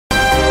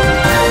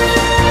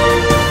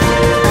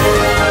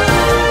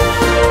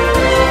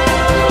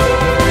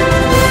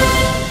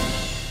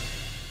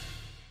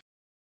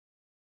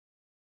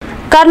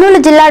కర్నూలు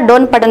జిల్లా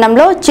డోన్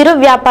పట్టణంలో చిరు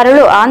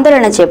వ్యాపారులు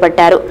ఆందోళన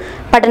చేపట్టారు.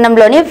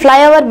 పట్టణంలోని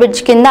ఫ్లైఓవర్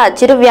బ్రిడ్జ్ కింద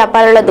చిరు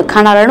వ్యాపారుల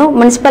దుకాణాలను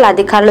మున్సిపల్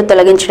అధికారులు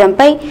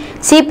తొలగించడంపై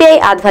సిపిఐ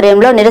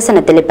ఆధ్వర్యంలో నిరసన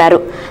తెలిపారు.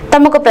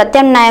 తమకు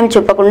ప్రత్యామ్నాయం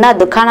చూపకుండా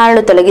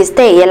దుకాణాలను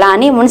తొలగిస్తే ఎలా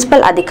అని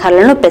మున్సిపల్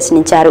అధికారులను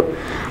ప్రశ్నించారు.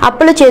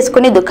 అప్పులు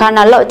చేసుకుని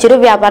దుకాణాల్లో చిరు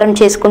వ్యాపారం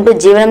చేసుకుంటూ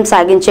జీవనం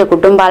సాగించే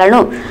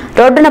కుటుంబాలను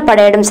రోడ్డున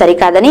పడేయడం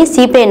సరికాదని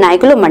సిపిఐ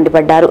నాయకులు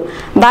మండిపడ్డారు.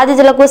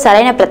 బాధితులకు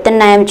సరైన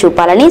ప్రత్యామ్నాయం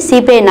చూపాలని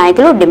సిపిఐ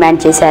నాయకులు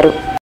డిమాండ్ చేశారు.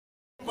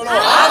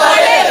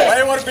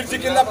 బ్రిడ్జి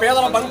కింద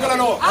పేదల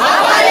బంకులను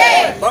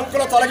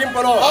బంకుల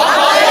తొలగింపును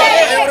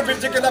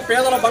బ్రిడ్జి కింద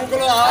పేదల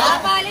బంకులు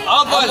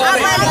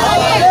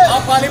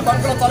ఆపాలి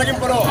బంకుల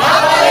తొలగింపును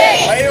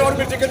ఫ్లైఓవర్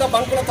బ్రిడ్జి కింద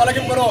బంకుల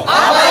తొలగింపును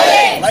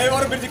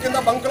ఫ్లైఓవర్ బ్రిడ్జి కింద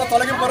బంకుల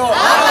తొలగింపును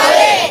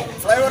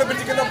ఫ్లైఓవర్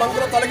బ్రిడ్జి కింద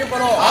బంకుల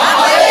తొలగింపును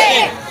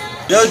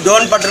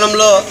డోన్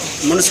పట్టణంలో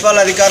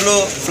మున్సిపల్ అధికారులు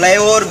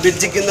ఫ్లైఓవర్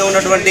బ్రిడ్జి కింద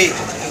ఉన్నటువంటి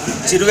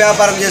చిరు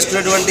వ్యాపారం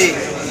చేసుకున్నటువంటి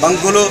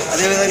బంకులు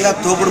అదేవిధంగా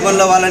తోపుడు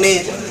బండ్ల వాళ్ళని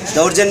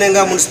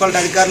దౌర్జన్యంగా మున్సిపాలిటీ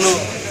అధికారులు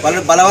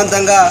వాళ్ళని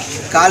బలవంతంగా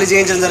ఖాళీ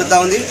చేయించడం జరుగుతూ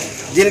ఉంది.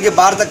 దీనికి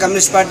భారత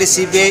కమ్యూనిస్ట్ పార్టీ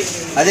సిపిఐ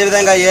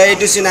అదేవిధంగా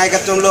ఏఐటీసీ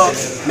నాయకత్వంలో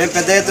మేము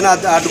పెద్ద ఎత్తున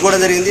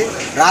అడ్డుకోవడం జరిగింది.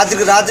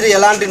 రాత్రి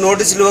ఎలాంటి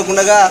నోటీసులు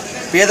ఇవ్వకుండా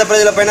పేద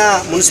ప్రజలపైన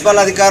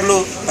మున్సిపల్ అధికారులు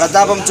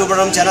ప్రతాపం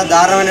చూపడం చాలా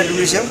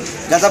దారుణమైనటువంటి విషయం.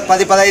 గత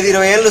 10,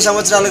 15, 20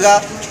 సంవత్సరాలుగా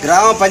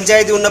గ్రామ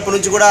పంచాయతీ ఉన్నప్పటి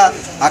నుంచి కూడా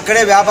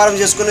అక్కడే వ్యాపారం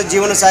చేసుకుని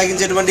జీవనం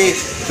సాగించేటువంటి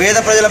పేద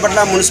ప్రజల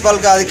పట్ల మున్సిపల్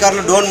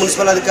అధికారులు డోన్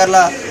మున్సిపల్ అధికారుల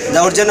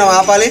దౌర్జన్యం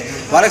ఆపాలి.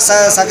 వాళ్ళకి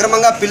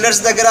సక్రమంగా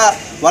పిల్లర్స్ దగ్గర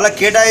వాళ్ళకి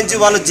కేటాయించి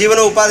వాళ్ళ జీవన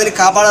ఉపాధిని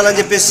కాపాడాలని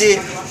చెప్పేసి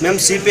మేము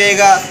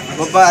సిపిఐగా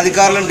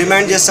అధికారులను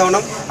డిమాండ్ చేస్తూ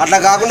ఉన్నాం. అట్లా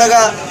కాకుండా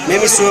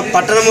మేము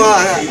పట్టణం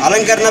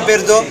అలంకరణ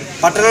పేరుతో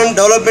పట్టణం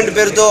డెవలప్మెంట్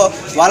పేరుతో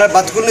వాళ్ళ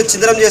బతుకుల్ని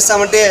ఛిద్రం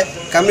చేస్తామంటే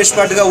కమ్యూనిస్ట్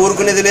పార్టీగా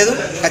ఊరుకునేది లేదు.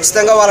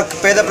 ఖచ్చితంగా వాళ్ళ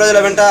పేద ప్రజల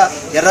వెంట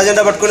ఎర్ర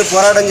జెండా పట్టుకుని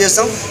పోరాటం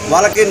చేస్తాం.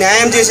 వాళ్ళకి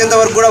న్యాయం చేసేంత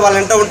వరకు కూడా వాళ్ళ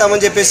వెంట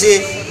ఉంటామని చెప్పేసి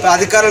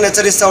అధికారులను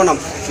హెచ్చరిస్తూ ఉన్నాం.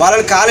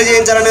 వాళ్ళని ఖాళీ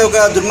చేయించాలనే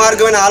ఒక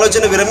దుర్మార్గమైన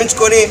ఆలోచన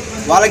విరమించుకొని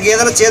వాళ్ళకి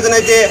ఏదైనా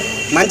చేతనైతే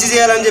మంచి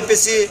చేయాలని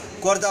చెప్పేసి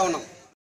కోరుతా ఉన్నాం.